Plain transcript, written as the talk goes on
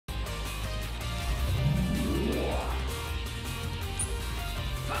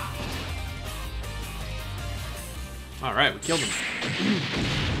All right, we killed him.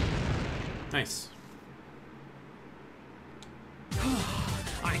 Nice.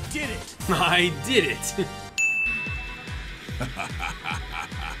 I did it! I did it!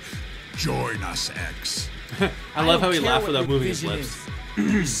 Join us, X. I love how he laughed without moving his lips.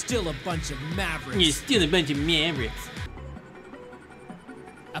 You're still a bunch of mavericks. You're still a bunch of mavericks.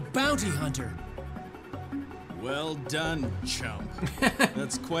 A bounty hunter. Well done, chump.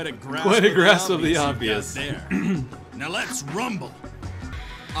 That's quite a grasp. Quite a grasp of the you've got obvious. There. Now let's rumble.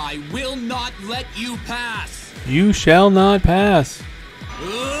 I will not let you pass. You shall not pass.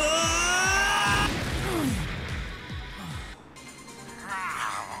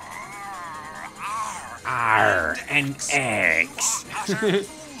 R and X.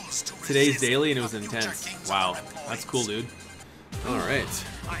 Today's daily and it was intense. Wow, that's cool, dude. All right.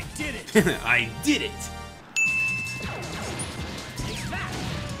 I did it. I did it.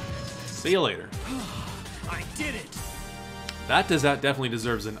 See you later. I did it. That definitely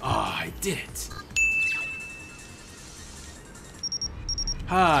deserves an I did it.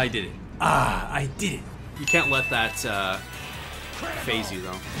 I did it. I did it. You can't let that phase you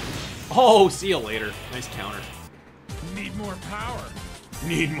though. Oh, see you later. Nice counter. Need more power.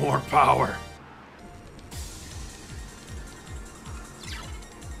 Need more power.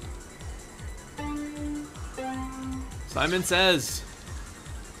 Simon Says.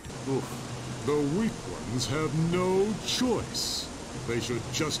 Ooh. The weak ones have no choice. They should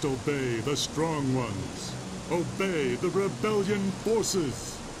just obey the strong ones. Obey the rebellion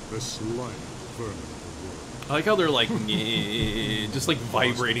forces. The slimy vermin of the world. I like how they're like, just like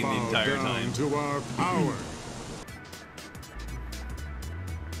vibrating the Bow entire down time. to our power.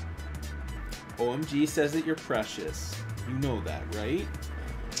 OMG says that you're precious. You know that, right?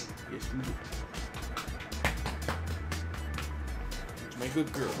 Yes, you do. You're my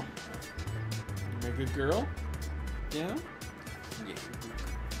good girl. You're my good girl? Yeah? Yeah.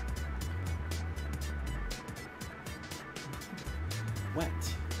 What?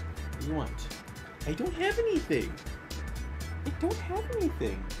 What do you want? I don't have anything. I don't have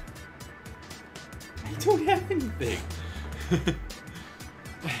anything. I don't have anything. Good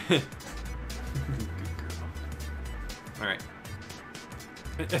girl. All right.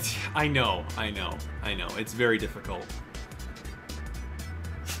 I know. It's very difficult.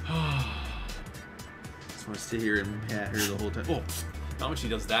 Just want to sit here and pat her the whole time. Oh, not when she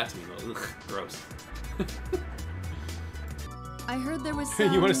does that to me though. Ugh, gross. I heard there was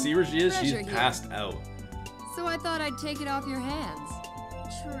some You want to see where she is? She's treasure here. passed out. So I thought I'd take it off your hands.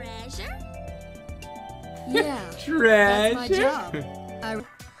 Treasure? Yeah, Treasure. that's my job.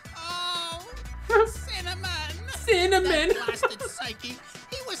 Oh, Cinnamon! Cinnamon. That blasted Psyche.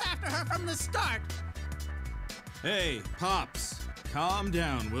 He was after her from the start. Hey, Pops. Calm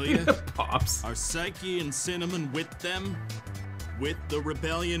down, will you? Pops. Are Psyche and Cinnamon with them? With the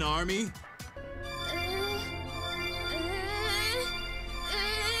rebellion army?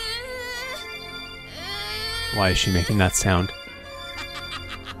 Why is she making that sound?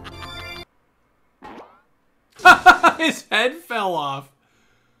 His head fell off.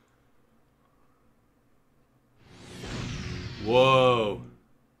 Whoa.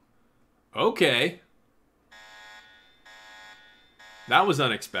 Okay. That was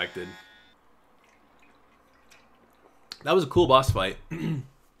unexpected. That was a cool boss fight. I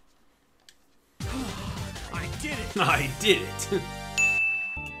did it. I did it.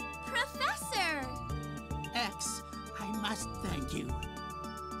 Professor! X, I must thank you.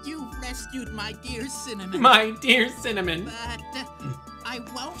 You've rescued my dear Cinnamon. My dear Cinnamon. But I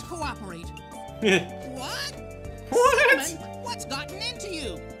won't cooperate. What? What? Cinnamon, what's gotten into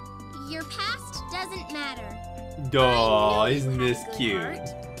you? Your past doesn't matter. Oh, I know isn't you this have a good cute? heart.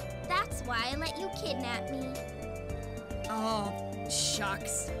 That's why I let you kidnap me. Oh,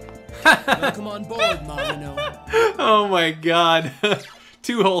 shucks. Welcome on board, Marino. Oh my god.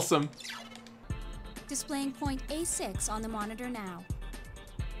 Too wholesome. Displaying point A6 on the monitor now.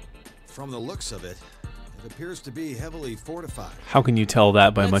 From the looks of it, it appears to be heavily fortified. How can you tell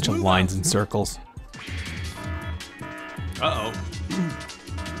that by a Let's bunch of move lines out. and circles? Uh-oh.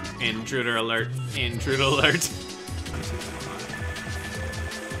 Intruder alert. Intruder alert.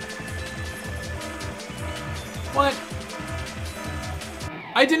 What?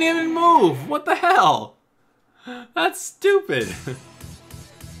 I didn't even move. What the hell? That's stupid.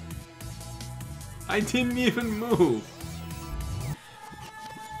 I didn't even move.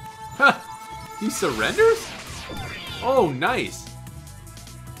 Huh. He surrenders? Oh, nice.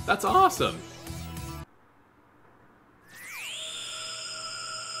 That's awesome.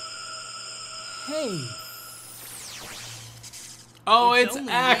 Hey, Oh, It's it's only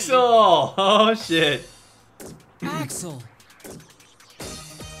me. Axel. Oh, shit. Axel!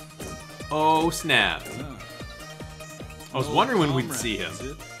 Oh, snap. I was wondering when we'd see him.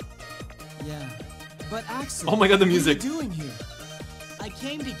 Yeah. But Axel, Oh my god, the music. What are you doing here? I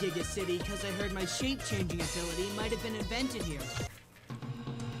came to Giga City because I heard my shape-changing ability might have been invented here.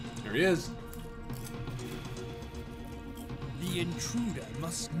 Here he is. The intruder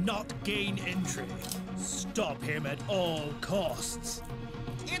must not gain entry. Stop him at all costs.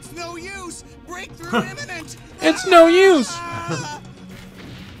 It's no use! Breakthrough imminent! It's no use!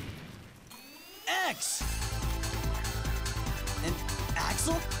 X! And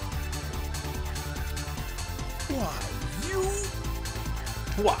Axel? Why, you?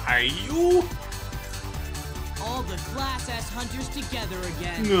 Why, you? All the Glass-ass hunters together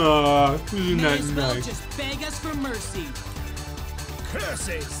again. Nah, isn't May that as well nice? just beg us for mercy.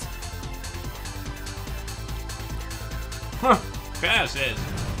 Curses! Huh, passes.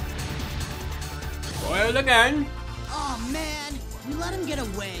 Spoiled again. Oh man, you let him get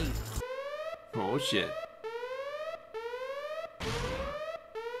away. Oh shit.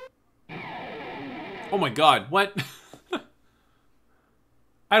 Oh my god, what?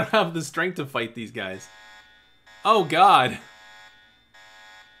 I don't have the strength to fight these guys. Oh god.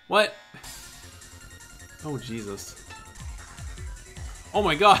 What? Oh Jesus. Oh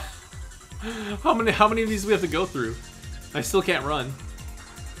my god. How many of these do we have to go through? I still can't run.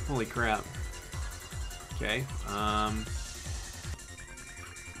 Holy crap. Okay. Ow,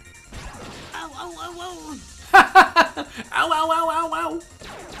 ow, ow, ow. Ow, ow, ow, ow, ow.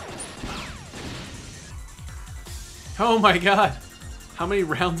 Oh my god. How many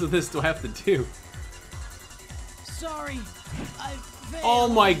rounds of this do I have to do? Sorry, I failed. Oh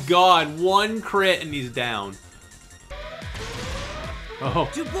my god, one crit and he's down. Oh.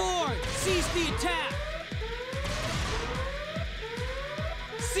 To board! Cease the attack!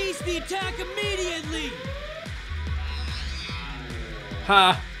 Cease the attack immediately!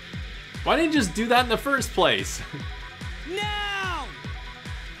 Ha. Why didn't you just do that in the first place? Now!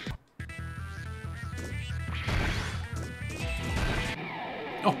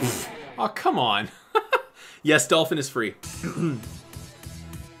 Oh, pff. Oh, come on. Yes, Dolphin is free. I'm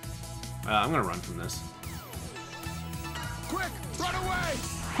gonna run from this. Quick, run away!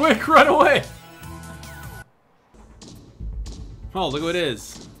 Quick, run away! Oh, look who it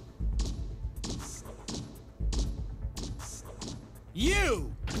is.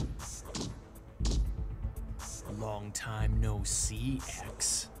 You! Long time no see,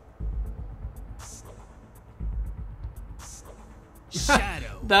 X.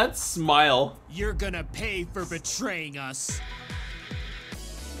 Shadow. That smile. You're gonna pay for betraying us.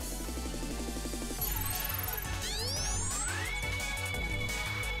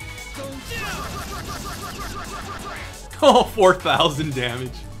 Oh, 4,000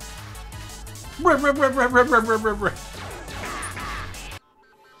 damage.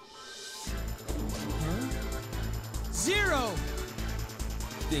 Zero!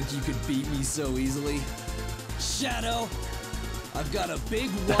 Think you could beat me so easily? Shadow, I've got a big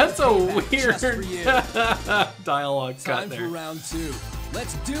one. That's a payback just for weird you. dialogue cut Time there. for round 2.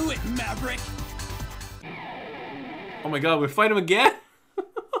 Let's do it, Maverick! Oh my god, we fight him again?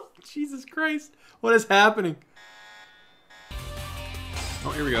 Jesus Christ. What is happening? Oh,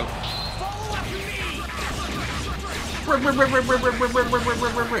 here we go.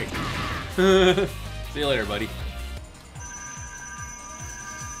 See you later, buddy.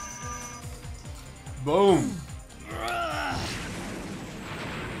 Boom.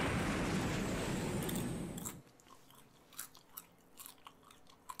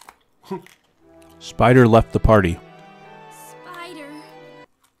 Spider left the party. Spider.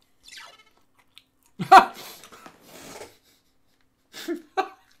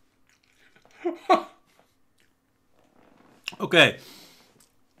 Okay.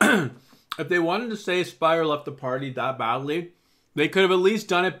 If they wanted to say Spire left the party that badly, they could have at least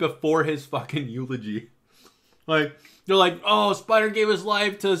done it before his fucking eulogy. Like, they're like, oh, Spider gave his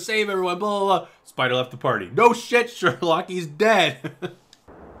life to save everyone, blah, blah, blah. Spider left the party. No shit, Sherlock, he's dead.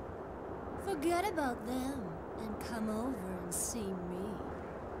 Forget about them and come over and see me.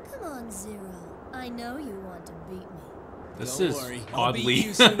 Come on, Zero. I know you want to beat me. This Don't is worry, I'll beat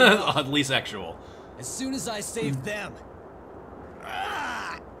you oddly, soon enough. oddly sexual. As soon as I save them.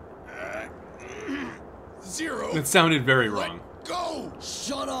 Zero! It sounded very wrong. Go!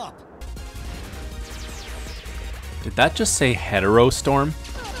 Shut up! Did that just say hetero storm?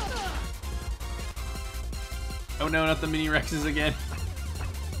 Oh no, not the mini Rexes again.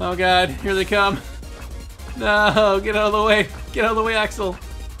 Oh god, here they come. No, get out of the way. Get out of the way, Axel.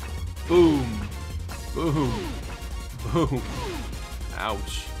 Boom. Boom. Boom.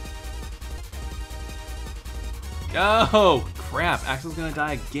 Ouch. Oh, crap. Axel's gonna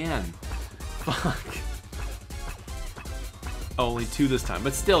die again. Fuck. Oh, only 2 this time,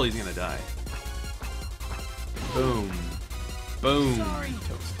 but still he's gonna die. Boom. Boom. Sorry,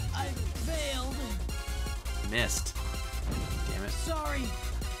 Toast. I failed. Missed. Damn it. Sorry.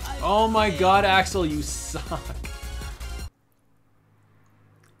 Oh my god, Axel, you suck.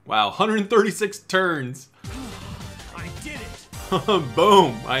 Wow, 136 turns. I did it.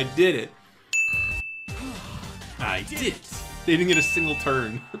 Boom, I did it. I did it. They didn't get a single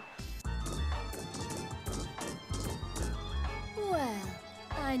turn. Well,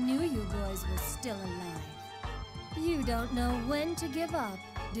 I knew you boys were still alive. You don't know when to give up,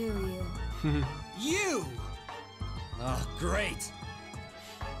 do you? You! Oh, great.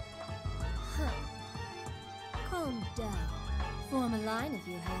 Huh. Calm down. Form a line if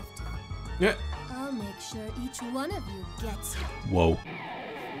you have to. Yeah. I'll make sure each one of you gets it. Whoa.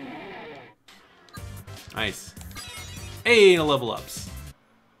 Nice. Hey, no level ups.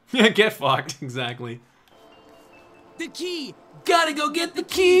 Yeah, get fucked, exactly. The key! Gotta go get the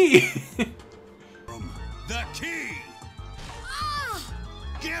key! The key!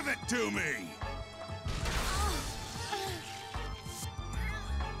 Give it to me!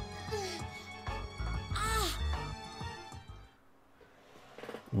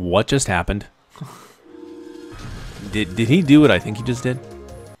 What just happened? Did he do what I think he just did?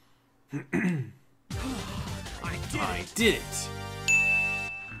 I did it!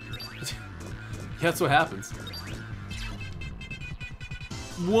 That's what happens.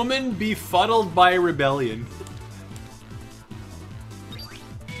 Woman befuddled by rebellion.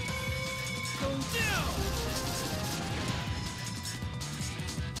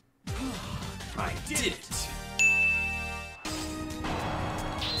 I did it!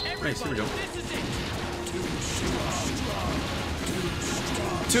 Nice, here we go.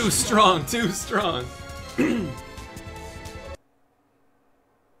 Too strong, too strong.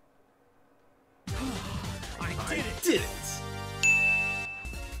 I did it!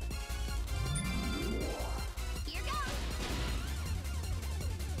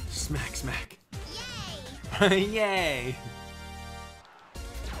 Smack, smack. Yay! Yay!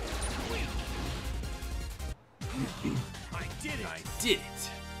 I did it. I did it!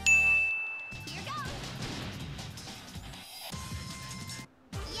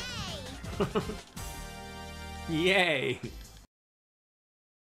 Yay!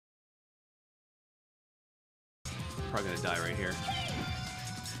 Probably gonna die right here.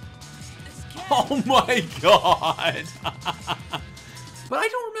 Oh my god! But I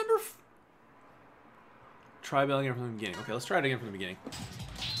don't remember. Try bailing again from the beginning. Okay, let's try it again from the beginning.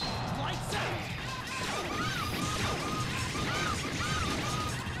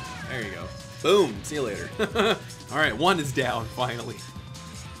 There you go. Boom! See you later. Alright, 1 is down, finally.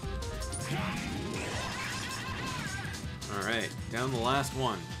 Alright, down the last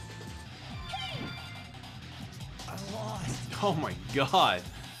one. I lost. Oh my god.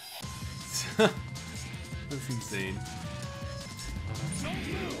 That's insane.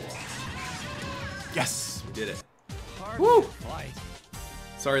 Yes! We did it. Woo!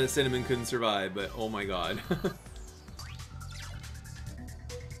 Sorry that Cinnamon couldn't survive, but oh my god.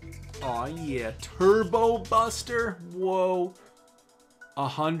 Aw yeah, Turbo Buster? Whoa.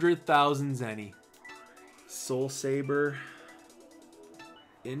 100,000 Zenny. Soul Saber.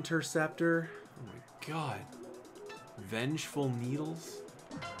 Interceptor. Oh my god. Vengeful Needles.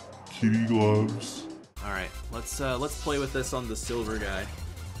 Kitty gloves. Alright, let's play with this on the silver guy.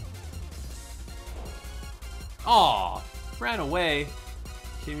 Aw, ran away.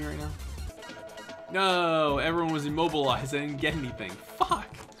 Kidding me right now? No, everyone was immobilized. I didn't get anything. Fuck.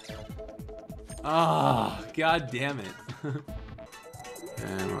 Ah, god damn it.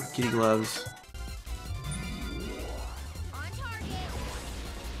 And kitty gloves.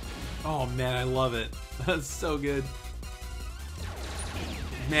 Oh man, I love it. That's so good.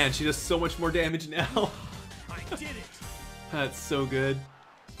 Man, she does so much more damage now. I did it. That's so good.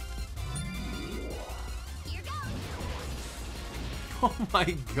 Oh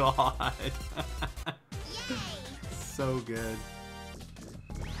my god. So good.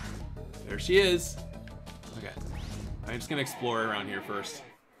 There she is. Okay. I'm just gonna explore around here first.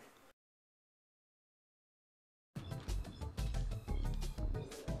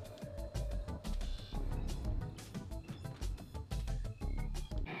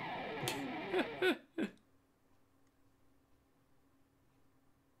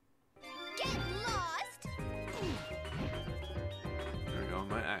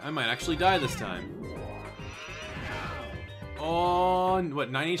 I might actually die this time. Oh, what,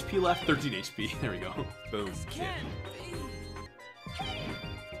 9 HP left? 13 HP. There we go. Boom. Yeah.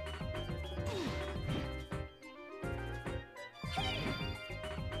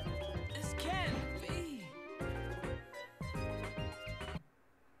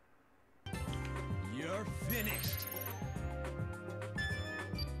 You're finished.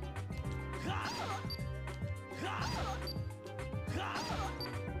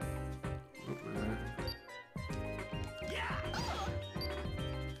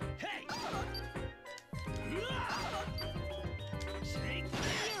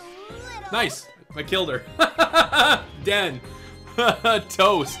 Nice! I killed her. Den.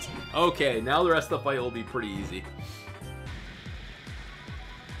 Toast. Okay, now the rest of the fight will be pretty easy.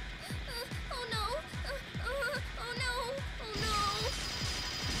 Oh no! Oh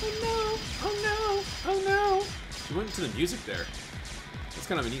no! Oh no! Oh no! She went into the music there. That's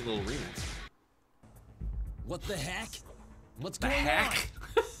kind of a neat little remix. What the heck? What's The going heck?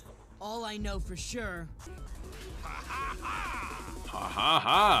 All I know for sure. Ha ha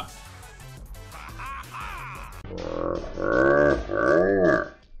ha!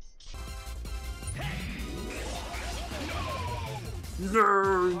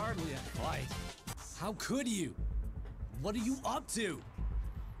 on? Hardly a fight. How could you? What are you up to?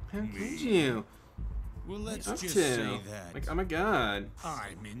 How could you? Well, let's Up just to? say that Like, oh my god.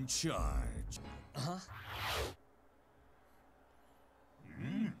 I'm in charge. Huh?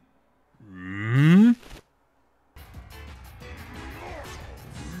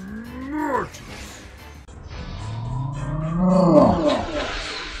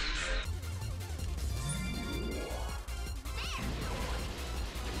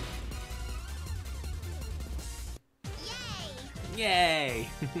 Yay!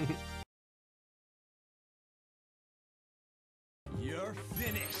 You're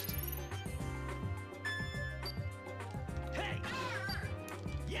finished.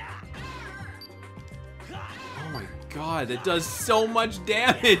 Oh my god, that does so much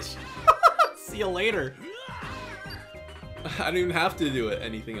damage! See you later. I don't even have to do it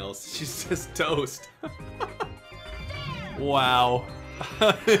anything else. She's just toast. Wow.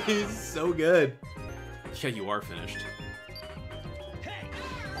 He's so good. Yeah, you are finished.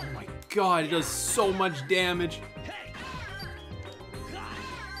 Oh my god, it does so much damage.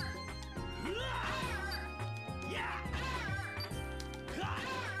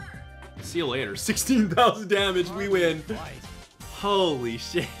 See you later. 16,000 damage, we win. Holy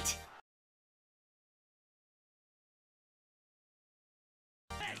shit.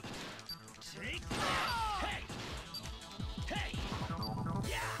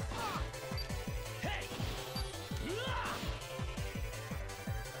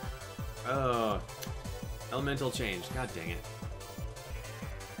 Oh, elemental change. God dang it.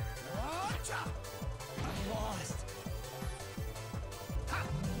 I lost.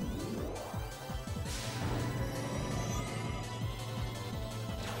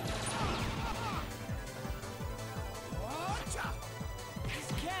 This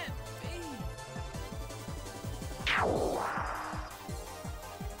can't be.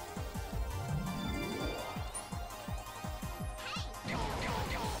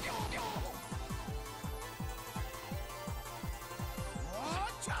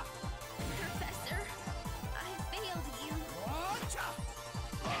 Professor, I failed you.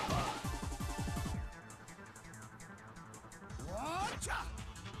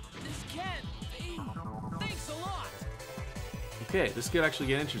 This can't be. Thanks a lot. Okay, this could actually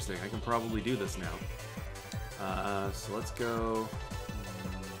get interesting. I can probably do this now. So let's go.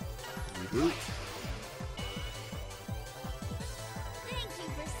 Reboot. Thank you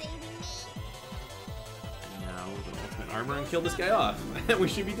for saving me. Now the ultimate armor and kill this guy off. We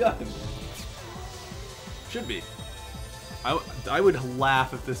should be done. Should be. I would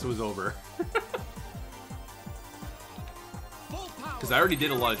laugh if this was over. Because I already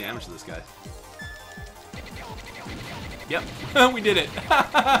did a lot of damage to this guy. Yep, we did it.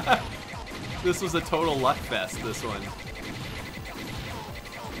 This was a total luck fest, this one.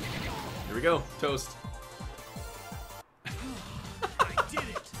 Here we go, toast. I did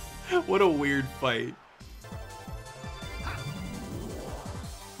it. What a weird fight.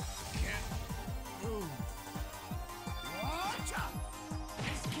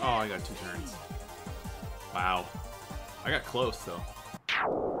 Oh, I got 2 turns. Wow. I got close, though.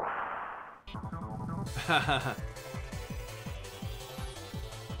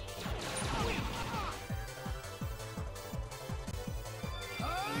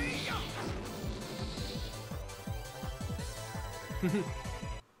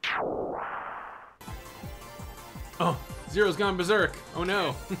 Oh, Zero's gone berserk. Oh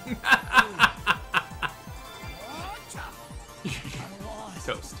no.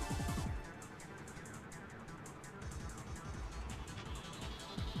 Toast.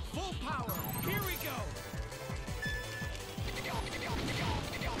 Full power. Here we go.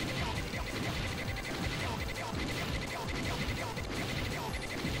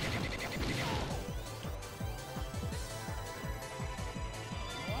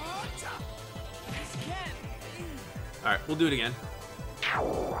 Alright, we'll do it again.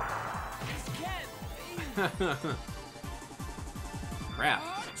 Crap.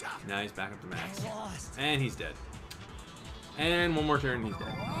 Now he's back up to max. And he's dead. And one more turn, he's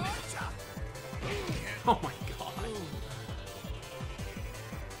dead. Oh my god.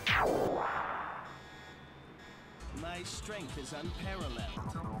 My strength is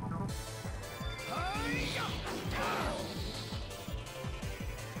unparalleled.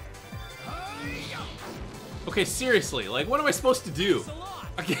 Okay, seriously, like, what am I supposed to do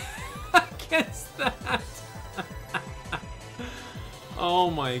against that?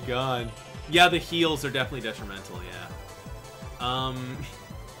 Oh my god. Yeah, the heals are definitely detrimental, yeah.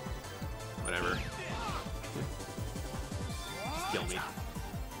 Whatever. Just kill me.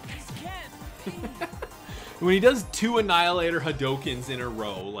 When he does 2 Annihilator Hadokens in a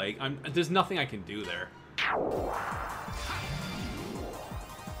row, like, there's nothing I can do there.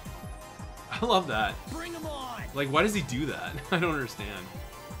 I love that. Bring him on. Like, why does he do that? I don't understand.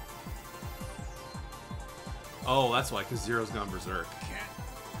 Oh, that's why, because Zero's gone berserk.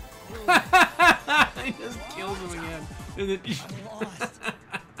 He just kills him again. And then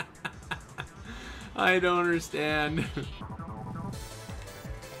I don't understand.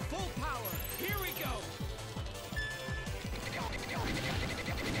 Full power. Here we go.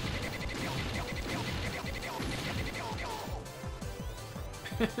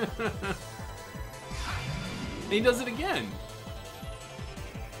 And he does it again.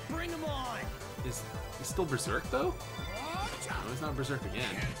 Bring him on. Is he still berserk though? No, he's not berserk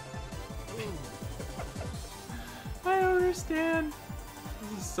again. I don't understand.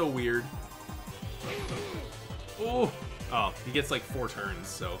 This is so weird. Oh, he gets like 4 turns,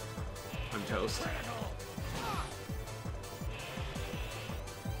 so I'm toast.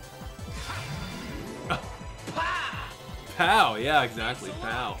 Pow! Yeah, exactly.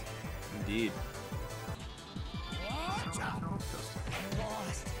 Pow. Indeed.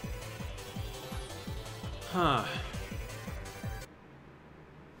 Huh.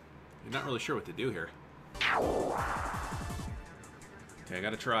 You're not really sure what to do here. Okay, I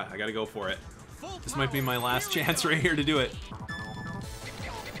gotta try. I gotta go for it. This might be my last chance right here to do it.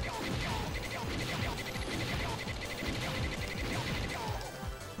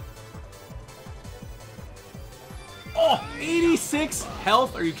 Oh, 86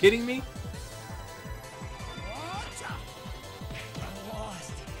 health? Are you kidding me?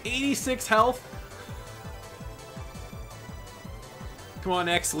 86 health? Come on,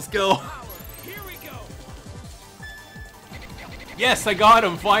 X, let's go. Yes, I got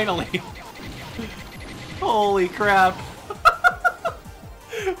him, finally. Holy crap.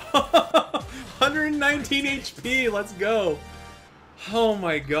 119 HP, let's go. Oh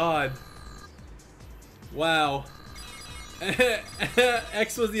my god. Wow.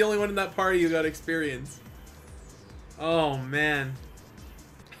 X was the only one in that party who got experience. Oh man.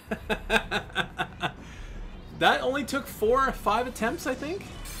 That only took 4 or 5 attempts, I think,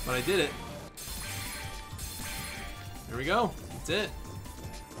 but I did it. There we go. That's it.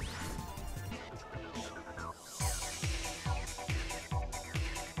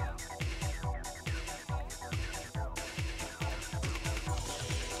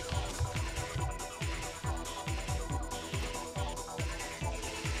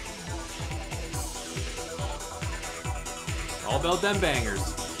 All about them bangers.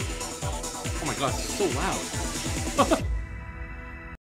 Oh my god, it's so loud.